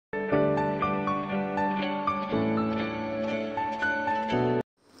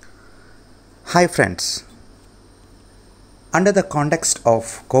Hi friends, under the context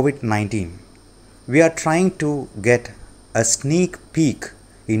of COVID-19, we are trying to get a sneak peek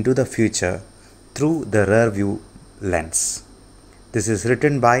into the future through the rear view lens. This is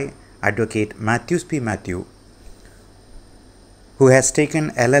written by Advocate Matthews P. Matthew, who has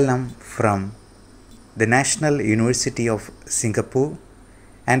taken LLM from the National University of Singapore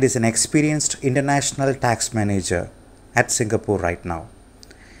and is an experienced international tax manager at Singapore right now.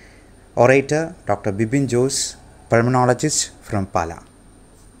 Orator Dr. Bibin Jose, pulmonologist from Pala.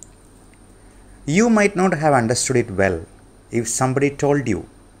 You might not have understood it well if somebody told you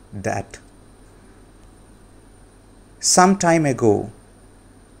that some time ago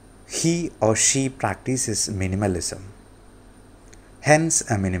he or she practices minimalism, hence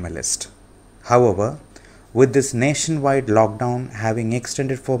a minimalist. However, with this nationwide lockdown having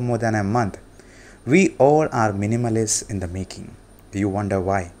extended for more than a month, we all are minimalists in the making. You wonder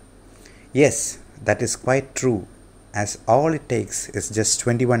why? Yes, that is quite true, as all it takes is just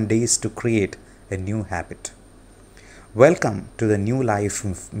 21 days to create a new habit. Welcome to the new life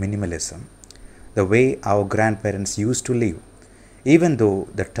of minimalism, the way our grandparents used to live, even though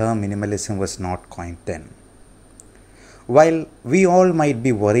the term minimalism was not coined then. While we all might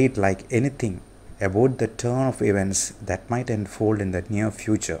be worried like anything about the turn of events that might unfold in the near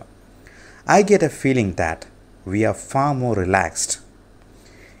future, I get a feeling that we are far more relaxed.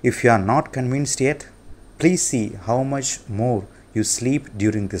 If you are not convinced yet, please see how much more you sleep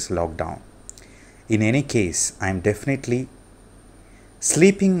during this lockdown. In any case, I am definitely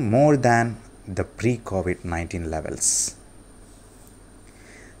sleeping more than the pre-COVID-19 levels.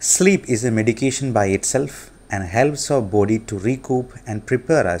 Sleep is a medication by itself and helps our body to recoup and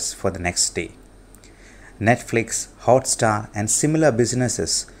prepare us for the next day. Netflix, Hotstar, and similar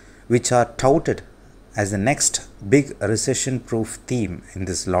businesses, which are touted as the next big recession-proof theme in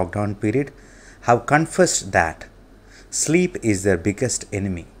this lockdown period, have confessed that sleep is their biggest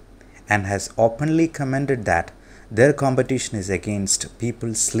enemy and has openly commented that their competition is against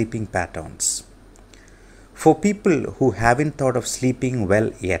people's sleeping patterns. For people who haven't thought of sleeping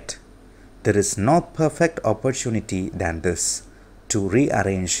well yet, there is no perfect opportunity than this to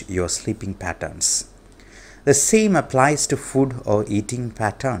rearrange your sleeping patterns. The same applies to food or eating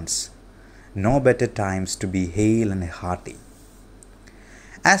patterns. No better times to be hale and hearty.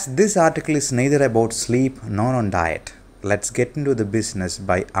 As this article is neither about sleep nor on diet, let's get into the business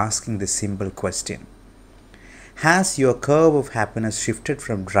by asking the simple question. Has your curve of happiness shifted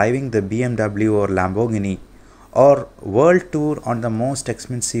from driving the BMW or Lamborghini or world tour on the most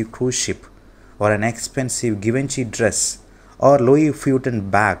expensive cruise ship or an expensive Givenchy dress or Louis Vuitton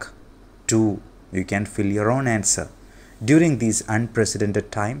bag to, you can fill your own answer, during these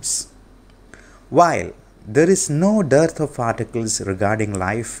unprecedented times? While there is no dearth of articles regarding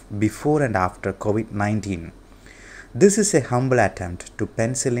life before and after COVID-19, this is a humble attempt to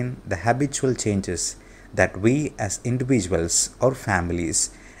pencil in the habitual changes that we as individuals or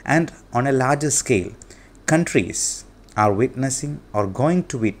families and on a larger scale, countries are witnessing or going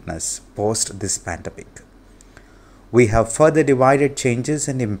to witness post this pandemic. We have further divided changes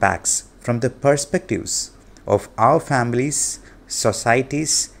and impacts from the perspectives of our families,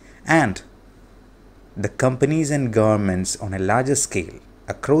 societies, and the companies and governments on a larger scale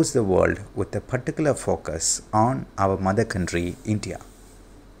across the world with a particular focus on our mother country, India.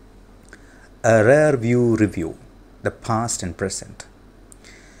 A rare view review, the past and present.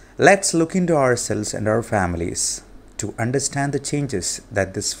 Let's look into ourselves and our families to understand the changes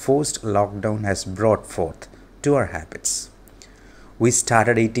that this forced lockdown has brought forth to our habits. We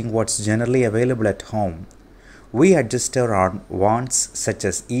started eating what's generally available at home. We adjusted our wants such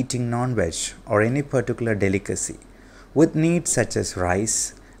as eating non-veg or any particular delicacy with needs such as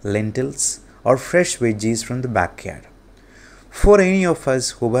rice, lentils, or fresh veggies from the backyard. For any of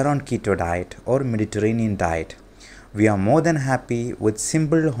us who were on keto diet or Mediterranean diet, we are more than happy with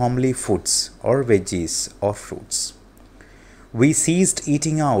simple homely foods or veggies or fruits. We ceased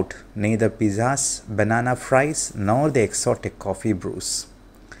eating out neither pizzas, banana fries, nor the exotic coffee brews.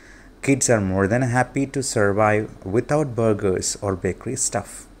 Kids are more than happy to survive without burgers or bakery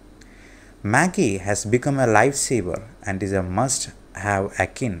stuff. Maggi has become a lifesaver and is a must-have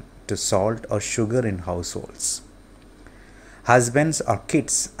akin to salt or sugar in households. Husbands or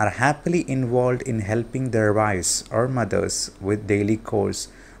kids are happily involved in helping their wives or mothers with daily chores,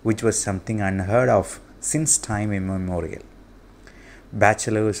 which was something unheard of since time immemorial.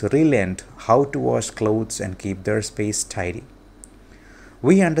 Bachelors relearned how to wash clothes and keep their space tidy.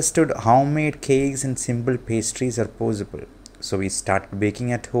 We understood homemade cakes and simple pastries are possible, so we started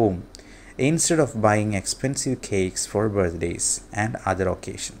baking at home instead of buying expensive cakes for birthdays and other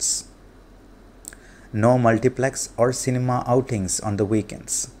occasions. no multiplex or cinema outings on the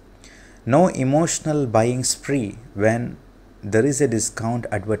weekends, no emotional buying spree when there is a discount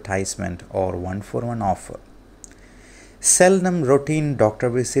advertisement or one-for-one offer. Seldom routine doctor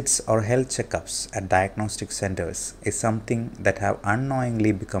visits or health checkups at diagnostic centers is something that have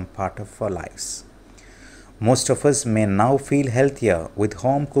unknowingly become part of our lives. Most of us may now feel healthier with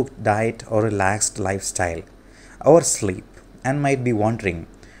home-cooked diet or relaxed lifestyle or sleep, and might be wondering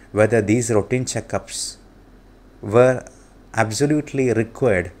whether these routine checkups were absolutely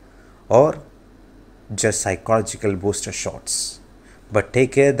required or just psychological booster shots. But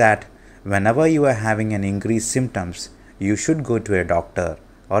take care that whenever you are having an increased symptoms, you should go to a doctor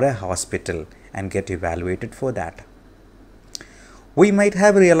or a hospital and get evaluated for that. We might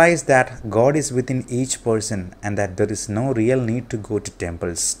have realized that God is within each person and that there is no real need to go to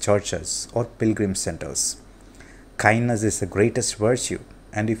temples, churches, or pilgrim centers. Kindness is the greatest virtue,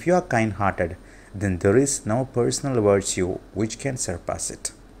 and if you are kind-hearted, then there is no personal virtue which can surpass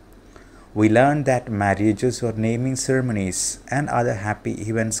it. We learned that marriages or naming ceremonies and other happy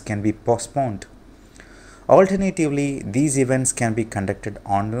events can be postponed. Alternatively, these events can be conducted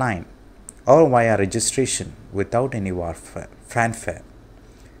online or via registration without any fanfare.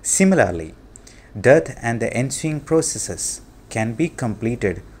 Similarly, death and the ensuing processes can be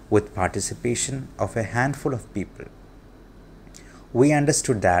completed with participation of a handful of people. We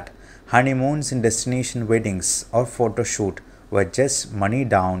understood that honeymoons and destination weddings or photo shoot were just money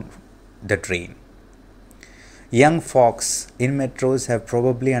down the drain. Young folks in metros have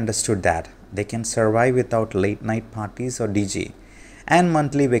probably understood that they can survive without late night parties or DJ and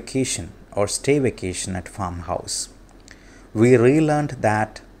monthly vacation or stay vacation at farmhouse. We relearned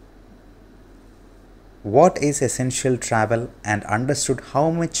that what is essential travel and understood how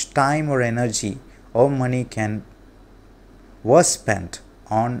much time or energy or money was spent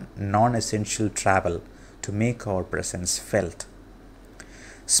on non-essential travel to make our presence felt.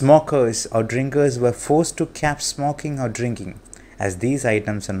 Smokers or drinkers were forced to cap smoking or drinking, as these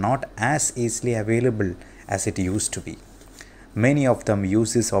items are not as easily available as it used to be. Many of them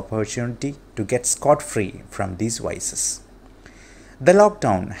use this opportunity to get scot-free from these vices. The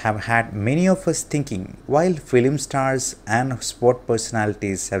lockdown have had many of us thinking, while film stars and sport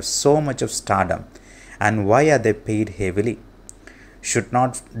personalities have so much of stardom, and why are they paid heavily? Should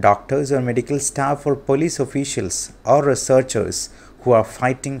not doctors or medical staff or police officials or researchers who are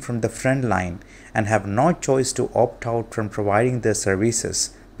fighting from the front line and have no choice to opt out from providing their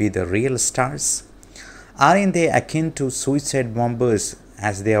services be the real stars? Aren't they akin to suicide bombers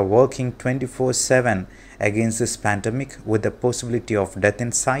as they are working 24/7 against this pandemic with the possibility of death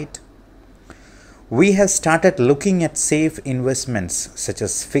in sight? We have started looking at safe investments such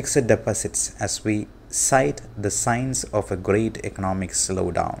as fixed deposits as we cite the signs of a great economic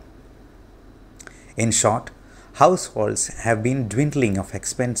slowdown. In short, households have been dwindling of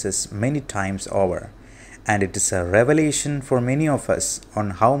expenses many times over, and it is a revelation for many of us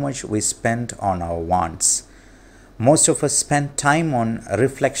on how much we spend on our wants. Most of us spend time on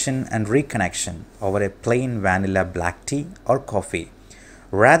reflection and reconnection over a plain vanilla black tea or coffee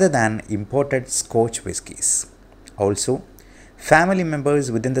rather than imported Scotch whiskies. Also, family members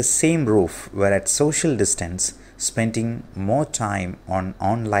within the same roof were at social distance, spending more time on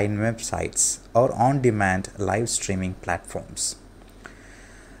online websites or on-demand live streaming platforms.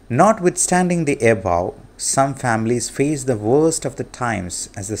 Notwithstanding the above, some families faced the worst of the times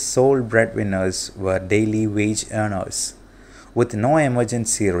as the sole breadwinners were daily wage earners with no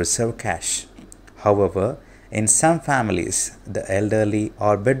emergency reserve cash. However, in some families, the elderly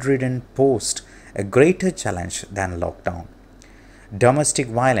or bedridden posed a greater challenge than lockdown. Domestic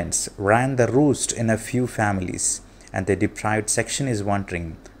violence ran the roost in a few families, and the deprived section is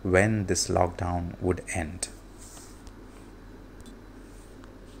wondering when this lockdown would end.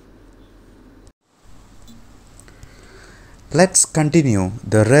 Let's continue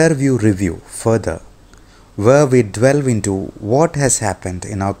the rear view review further, where we delve into what has happened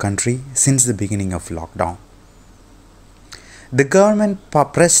in our country since the beginning of lockdown. The government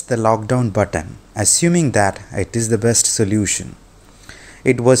pressed the lockdown button, assuming that it is the best solution.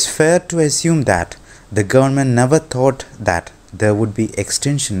 It was fair to assume that the government never thought that there would be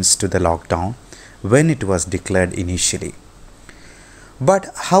extensions to the lockdown when it was declared initially.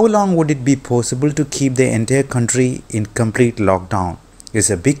 But how long would it be possible to keep the entire country in complete lockdown is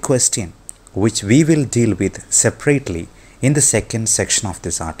a big question, which we will deal with separately in the second section of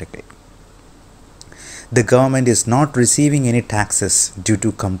this article. The government is not receiving any taxes due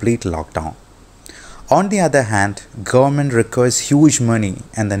to complete lockdown. On the other hand, government requires huge money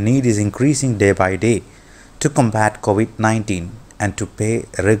and the need is increasing day by day to combat COVID-19 and to pay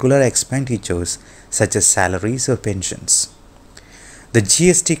regular expenditures such as salaries or pensions. The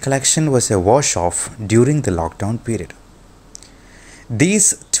GST collection was a wash-off during the lockdown period.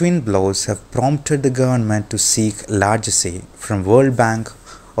 These twin blows have prompted the government to seek largesse from World Bank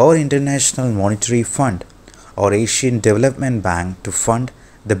or International Monetary Fund or Asian Development Bank to fund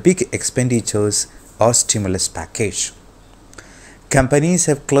the big expenditures or stimulus package. Companies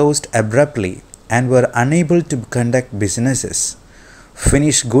have closed abruptly and were unable to conduct businesses.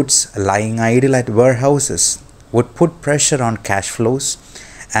 Finished goods lying idle at warehouses would put pressure on cash flows,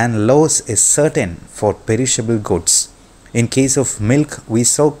 and loss is certain for perishable goods. In case of milk, we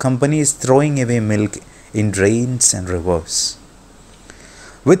saw companies throwing away milk in drains and rivers.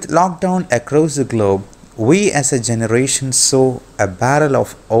 With lockdown across the globe, we as a generation saw a barrel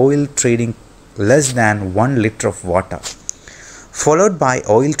of oil trading less than 1 liter of water, followed by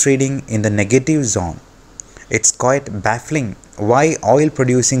oil trading in the negative zone. It's quite baffling why oil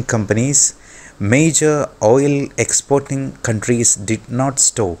producing companies, major oil exporting countries did not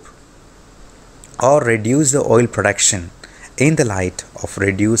stop or reduce the oil production in the light of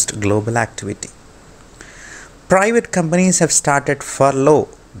reduced global activity. Private companies have started furlough,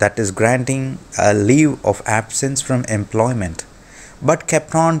 that is granting a leave of absence from employment, but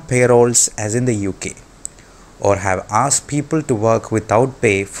kept on payrolls as in the UK, or have asked people to work without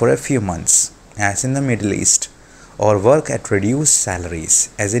pay for a few months as in the Middle East, or work at reduced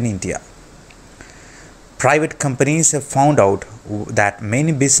salaries as in India. Private companies have found out that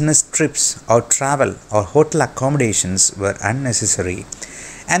many business trips or travel or hotel accommodations were unnecessary,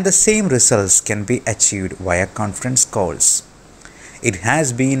 and the same results can be achieved via conference calls. It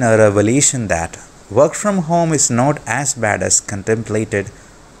has been a revelation that work from home is not as bad as contemplated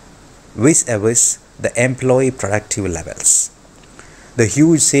vis-a-vis the employee productive levels. The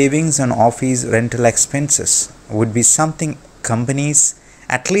huge savings on office rental expenses would be something companies,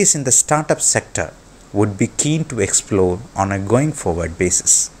 at least in the startup sector, would be keen to explore on a going forward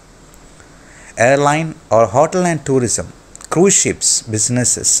basis. Airline or hotel and tourism, cruise ships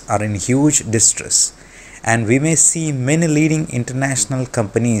businesses are in huge distress, and we may see many leading international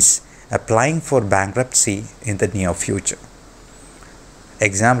companies applying for bankruptcy in the near future.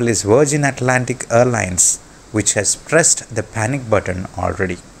 Example is Virgin Atlantic Airlines, which has pressed the panic button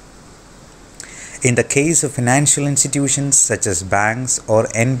already. In the case of financial institutions such as banks or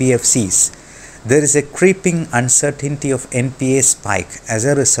NBFCs, there is a creeping uncertainty of NPA spike as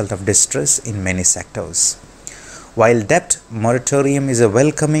a result of distress in many sectors. While debt moratorium is a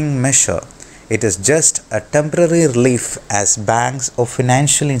welcoming measure, it is just a temporary relief as banks or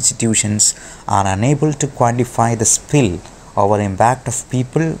financial institutions are unable to quantify the spill or impact of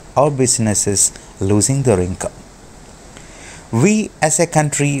people or businesses losing their income. We as a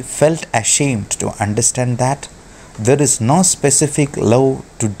country felt ashamed to understand that there is no specific law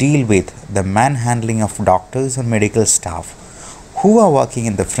to deal with the manhandling of doctors or medical staff who are working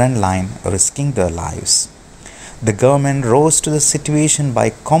in the front line risking their lives. The government rose to the situation by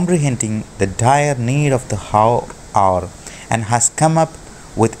comprehending the dire need of the hour and has come up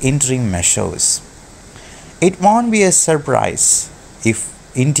with interim measures. It won't be a surprise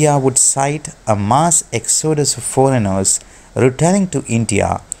if India would cite a mass exodus of foreigners returning to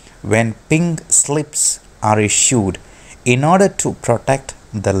India when pink slips are issued in order to protect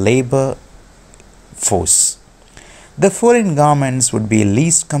the labor force. The foreign governments would be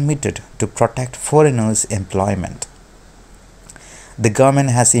least committed to protect foreigners' employment. The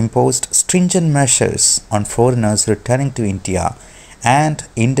government has imposed stringent measures on foreigners returning to India and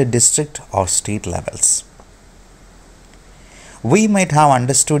in the district or state levels. We might have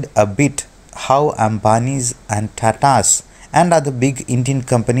understood a bit how Ambani's and Tata's and other big Indian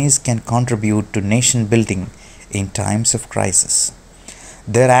companies can contribute to nation building in times of crisis.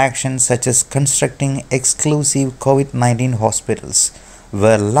 Their actions, such as constructing exclusive COVID-19 hospitals,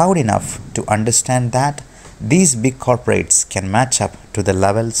 were loud enough to understand that these big corporates can match up to the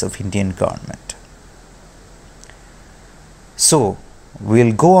levels of Indian government. So,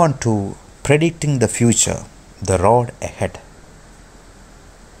 we'll go on to predicting the future, the road ahead.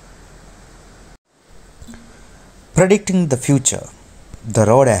 Predicting the future, the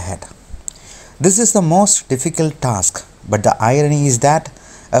road ahead. This is the most difficult task, but the irony is that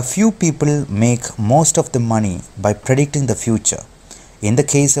a few people make most of the money by predicting the future, in the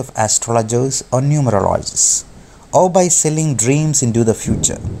case of astrologers or numerologists, or by selling dreams into the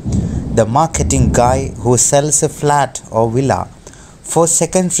future. The marketing guy who sells a flat or villa for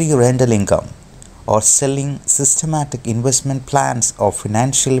secondary rental income, or selling systematic investment plans or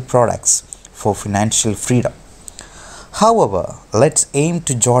financial products for financial freedom. However, let's aim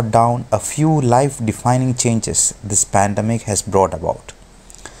to jot down a few life-defining changes this pandemic has brought about.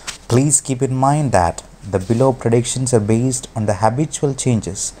 Please keep in mind that the below predictions are based on the habitual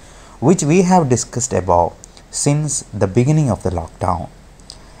changes which we have discussed above since the beginning of the lockdown.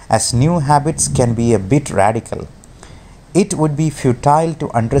 As new habits can be a bit radical, it would be futile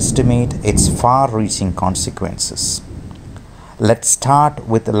to underestimate its far reaching consequences. Let's start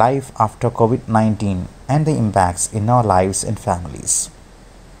with life after COVID 19 and the impacts in our lives and families.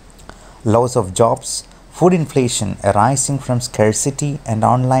 Loss of jobs, food inflation arising from scarcity and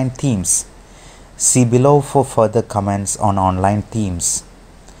online themes. See below for further comments on online themes.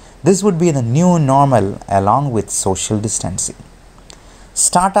 This would be the new normal along with social distancing.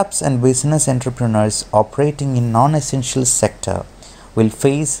 Startups and business entrepreneurs operating in non-essential sector will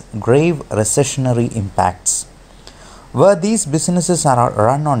face grave recessionary impacts. Where these businesses are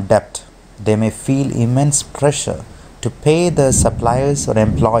run on debt, they may feel immense pressure to pay their suppliers or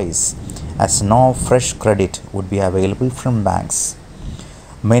employees as no fresh credit would be available from banks.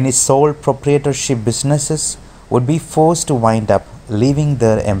 Many sole proprietorship businesses would be forced to wind up leaving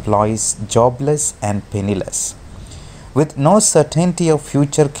their employees jobless and penniless. With no certainty of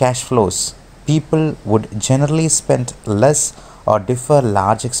future cash flows, people would generally spend less or defer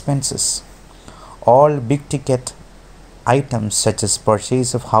large expenses. All big ticket items such as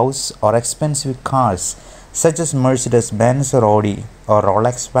purchase of house or expensive cars such as Mercedes-Benz or Audi or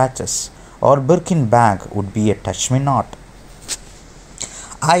Rolex watches or Birkin bag would be a touch me not.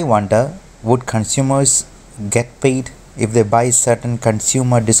 I wonder, would consumers get paid if they buy certain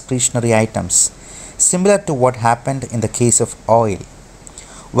consumer discretionary items, similar to what happened in the case of oil?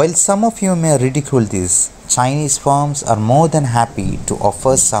 While some of you may ridicule this, Chinese firms are more than happy to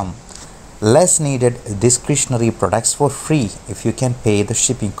offer some less needed discretionary products for free if you can pay the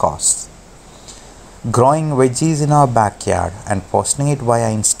shipping costs. Growing veggies in our backyard and posting it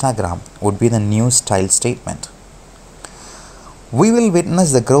via Instagram would be the new style statement. We will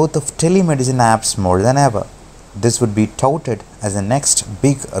witness the growth of telemedicine apps more than ever. This would be touted as the next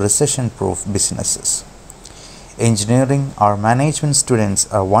big recession-proof businesses. Engineering or management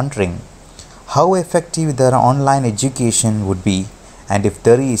students are wondering how effective their online education would be and if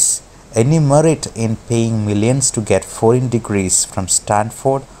there is any merit in paying millions to get foreign degrees from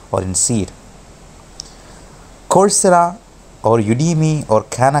Stanford or in Seed. Coursera or Udemy or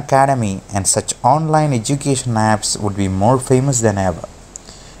Khan Academy and such online education apps would be more famous than ever.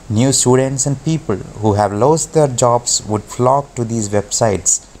 New students and people who have lost their jobs would flock to these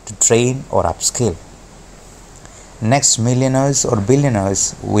websites to train or upskill. Next millionaires or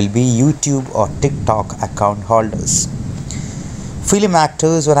billionaires will be YouTube or TikTok account holders. Film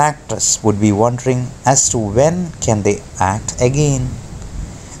actors or actresses would be wondering as to when can they act again.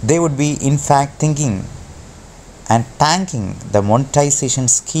 They would be in fact thinking and thanking the monetization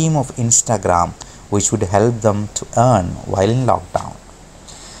scheme of Instagram, which would help them to earn while in lockdown.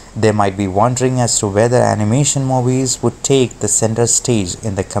 They might be wondering as to whether animation movies would take the center stage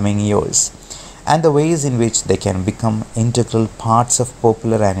in the coming years and the ways in which they can become integral parts of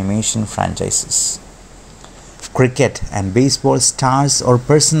popular animation franchises. Cricket and baseball stars or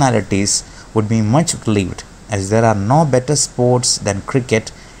personalities would be much relieved as there are no better sports than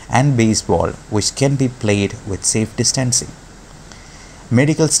cricket and baseball which can be played with safe distancing.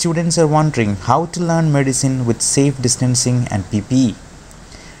 Medical students are wondering how to learn medicine with safe distancing and PPE.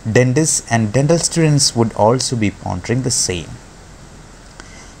 Dentists and dental students would also be pondering the same.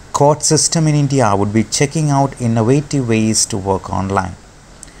 Court system in India would be checking out innovative ways to work online.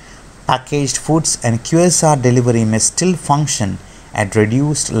 Packaged foods and QSR delivery may still function at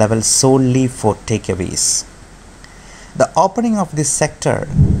reduced levels solely for takeaways. The opening of this sector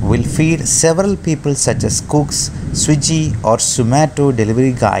will feed several people such as cooks, Swiggy or Zomato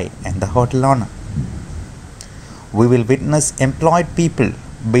delivery guy and the hotel owner. We will witness employed people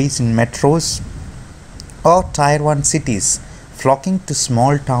based in metros or tier 1 cities flocking to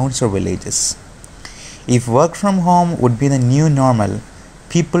small towns or villages. If work from home would be the new normal,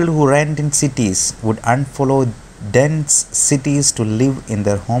 people who rent in cities would unfollow dense cities to live in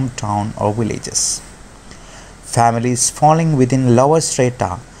their hometown or villages. Families falling within lower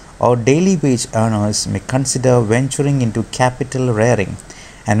strata or daily wage earners may consider venturing into capital rearing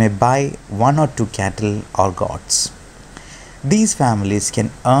and may buy 1 or 2 cattle or goats. These families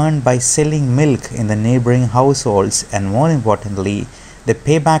can earn by selling milk in the neighboring households, and more importantly, the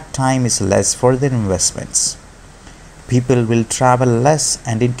payback time is less for their investments. People will travel less,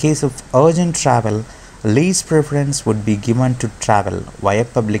 and in case of urgent travel, least preference would be given to travel via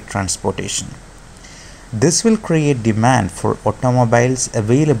public transportation. This will create demand for automobiles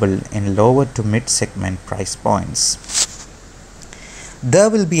available in lower to mid segment price points. There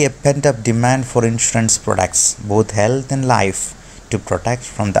will be a pent-up demand for insurance products, both health and life, to protect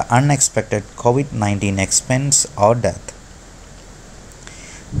from the unexpected COVID-19 expense or death.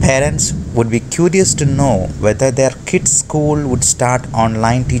 Parents would be curious to know whether their kids' school would start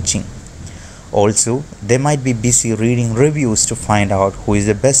online teaching. Also, they might be busy reading reviews to find out who is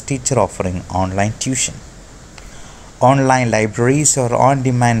the best teacher offering online tuition. Online libraries or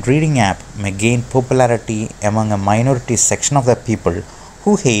on-demand reading app may gain popularity among a minority section of the people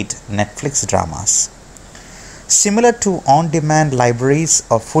who hate Netflix dramas. Similar to on-demand libraries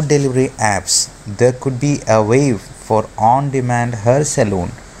or food delivery apps, there could be a wave for on-demand hair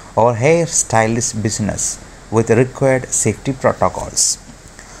salon or hair stylist business with required safety protocols.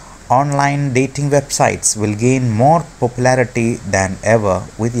 Online dating websites will gain more popularity than ever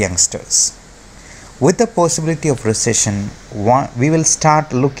with youngsters. With the possibility of recession, we will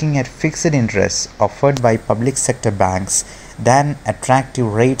start looking at fixed interests offered by public sector banks than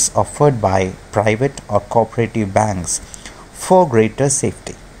attractive rates offered by private or cooperative banks for greater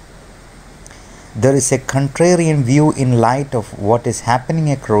safety. There is a contrarian view in light of what is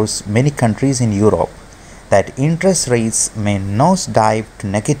happening across many countries in Europe that interest rates may nosedive to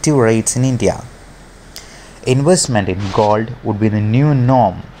negative rates in India. Investment in gold would be the new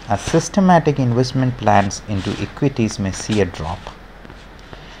norm, as systematic investment plans into equities may see a drop.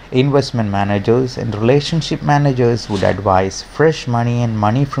 Investment managers and relationship managers would advise fresh money and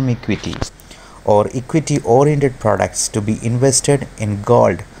money from equity or equity-oriented products to be invested in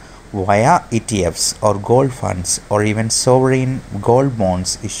gold via ETFs or gold funds or even sovereign gold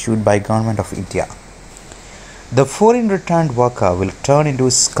bonds issued by Government of India. The foreign returned worker will turn into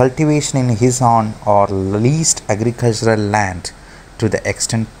cultivation in his own or leased agricultural land to the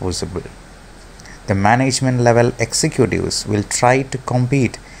extent possible. The management level executives will try to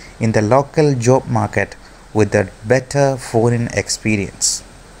compete in the local job market with a better foreign experience.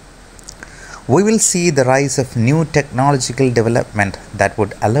 We will see the rise of new technological development that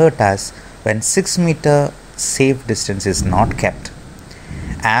would alert us when 6-meter safe distance is not kept.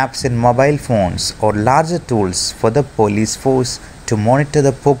 Apps in mobile phones or larger tools for the police force to monitor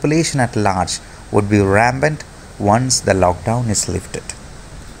the population at large would be rampant once the lockdown is lifted.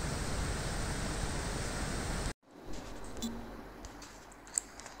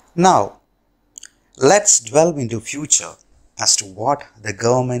 Now, let's delve into future as to what the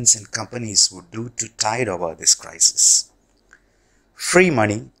governments and companies would do to tide over this crisis. Free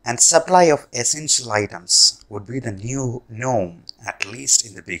money and supply of essential items would be the new norm, at least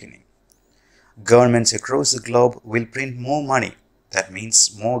in the beginning. Governments across the globe will print more money, that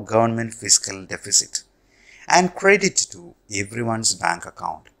means more government fiscal deficit, and credit to everyone's bank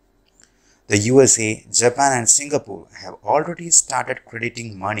account. The USA, Japan and Singapore have already started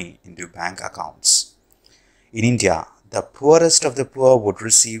crediting money into bank accounts. In India, the poorest of the poor would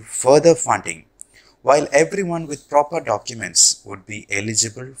receive further funding, while everyone with proper documents would be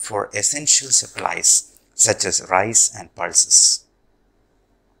eligible for essential supplies such as rice and pulses.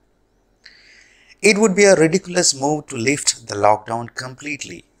 It would be a ridiculous move to lift the lockdown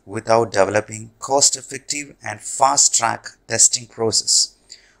completely without developing cost-effective and fast-track testing process,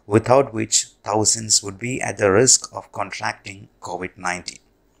 without which thousands would be at the risk of contracting COVID-19.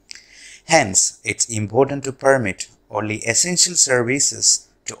 Hence, it's important to permit only essential services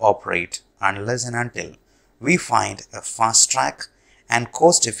to operate unless and until we find a fast-track and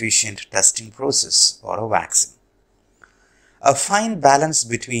cost-efficient testing process or a vaccine. A fine balance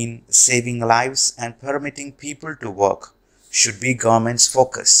between saving lives and permitting people to work should be government's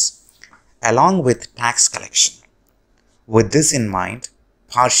focus, along with tax collection. With this in mind,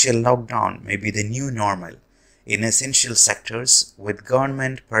 partial lockdown may be the new normal in essential sectors, with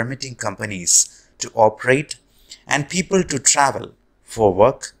government permitting companies to operate and people to travel for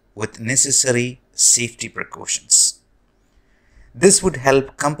work with necessary safety precautions. This would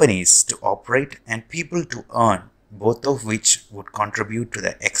help companies to operate and people to earn, both of which would contribute to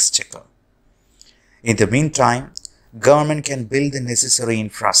the exchequer. In the meantime, government can build the necessary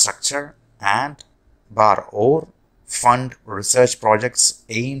infrastructure and or fund research projects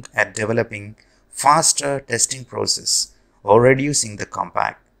aimed at developing faster testing process or reducing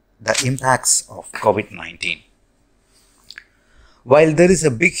the impacts of COVID-19. While there is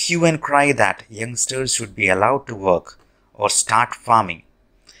a big hue and cry that youngsters should be allowed to work or start farming,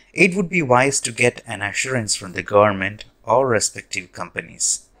 it would be wise to get an assurance from the government or respective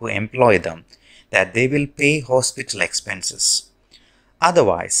companies who employ them that they will pay hospital expenses.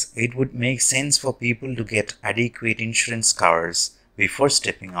 Otherwise, it would make sense for people to get adequate insurance covers before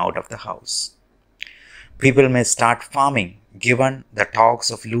stepping out of the house. People may start farming given the talks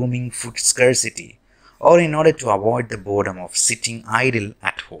of looming food scarcity, or in order to avoid the boredom of sitting idle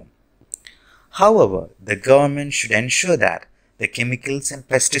at home. However, the government should ensure that the chemicals and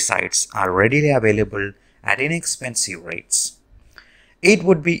pesticides are readily available at inexpensive rates. It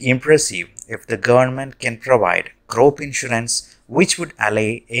would be impressive if the government can provide crop insurance which would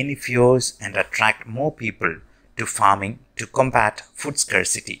allay any fears and attract more people to farming to combat food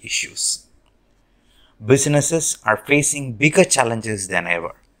scarcity issues. Businesses are facing bigger challenges than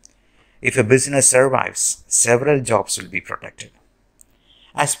ever. If a business survives, several jobs will be protected.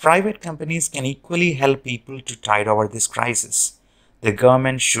 As private companies can equally help people to tide over this crisis, the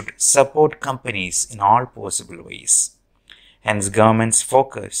government should support companies in all possible ways. Hence, government's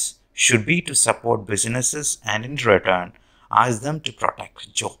focus should be to support businesses and in return ask them to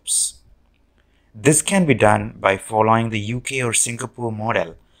protect jobs. This can be done by following the UK or Singapore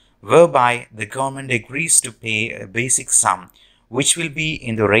model, whereby the government agrees to pay a basic sum which will be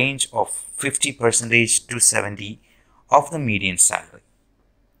in the range of 50% to 70% of the median salary.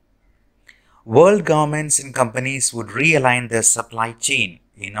 World governments and companies would realign their supply chain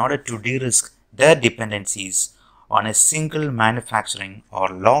in order to de-risk their dependencies on a single manufacturing or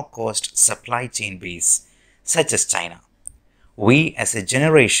low-cost supply chain base such as China. We, as a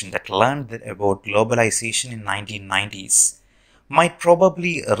generation that learned about globalization in 1990s, might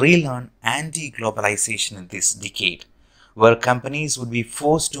probably relearn anti-globalization in this decade, where companies would be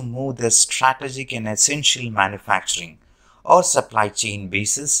forced to move their strategic and essential manufacturing or supply chain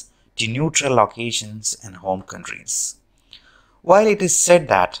bases to neutral locations and home countries. While it is said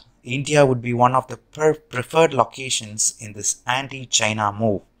that India would be one of the preferred locations in this anti-China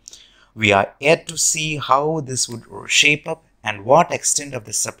move, we are yet to see how this would shape up and what extent of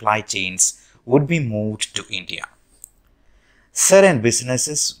the supply chains would be moved to India. Certain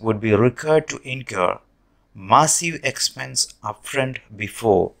businesses would be required to incur massive expense upfront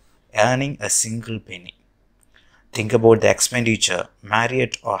before earning a single penny. Think about the expenditure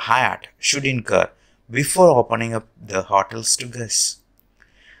Marriott or Hyatt should incur before opening up the hotels to guests.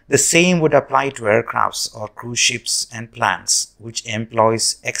 The same would apply to aircrafts or cruise ships and plants, which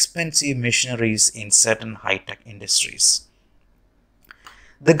employs expensive machineries in certain high-tech industries.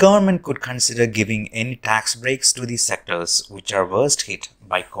 The government could consider giving any tax breaks to these sectors which are worst hit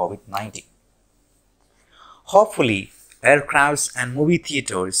by COVID-19. Hopefully, aircrafts and movie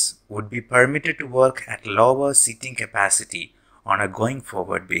theaters would be permitted to work at lower seating capacity on a going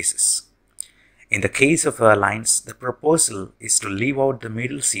forward basis. In the case of airlines, the proposal is to leave out the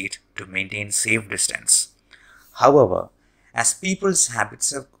middle seat to maintain safe distance. However, as people's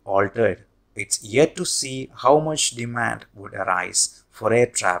habits have altered, it's yet to see how much demand would arise for air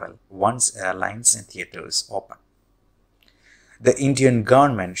travel once airlines and theaters open. The Indian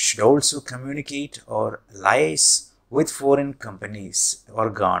government should also communicate or liaise with foreign companies or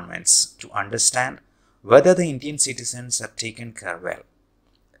governments to understand whether the Indian citizens are taken care well.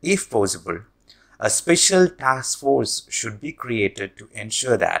 If possible, a special task force should be created to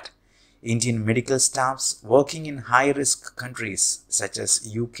ensure that Indian medical staffs working in high-risk countries such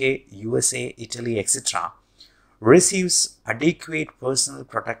as UK, USA, Italy, etc. receives adequate personal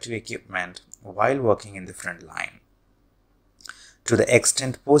protective equipment while working in the front line. To the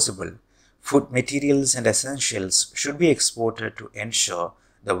extent possible, food materials and essentials should be exported to ensure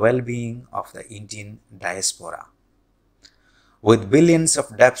the well-being of the Indian diaspora. With billions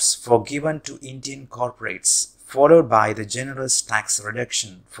of debts forgiven to Indian corporates, followed by the generous tax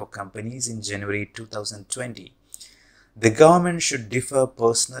reduction for companies in January 2020, the government should defer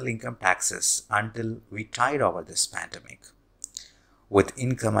personal income taxes until we tide over this pandemic. With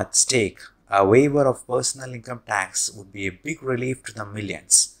income at stake, a waiver of personal income tax would be a big relief to the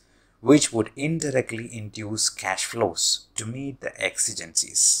millions, which would indirectly induce cash flows to meet the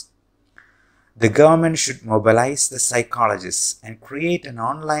exigencies. The government should mobilize the psychologists and create an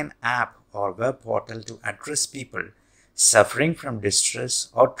online app or web portal to address people suffering from distress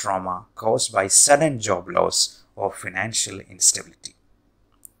or trauma caused by sudden job loss or financial instability.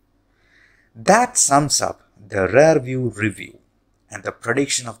 That sums up the rear view review and the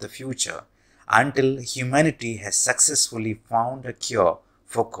prediction of the future until humanity has successfully found a cure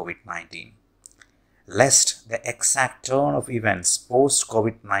for COVID-19. Lest the exact turn of events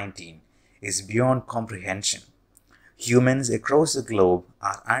post-COVID-19 is beyond comprehension, humans across the globe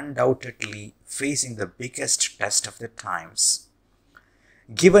are undoubtedly facing the biggest test of their times.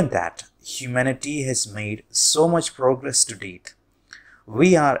 Given that humanity has made so much progress to date,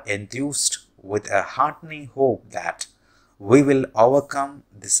 we are enthused with a heartening hope that we will overcome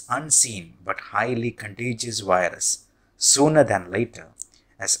this unseen but highly contagious virus sooner than later,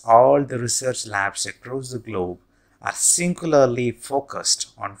 as all the research labs across the globe are singularly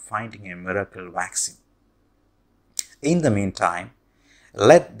focused on finding a miracle vaccine. In the meantime,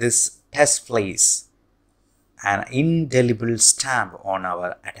 let this test phase an indelible stamp on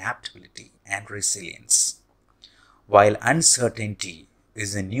our adaptability and resilience. While uncertainty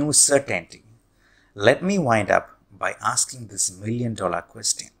is a new certainty, let me wind up by asking this $1,000,000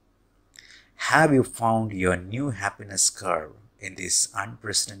 question. Have you found your new happiness curve in these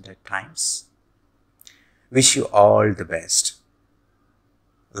unprecedented times? Wish you all the best.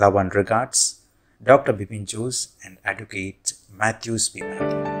 Love and regards, Dr. Bipin Jose and Advocate Matthews B.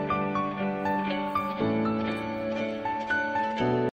 Matthew.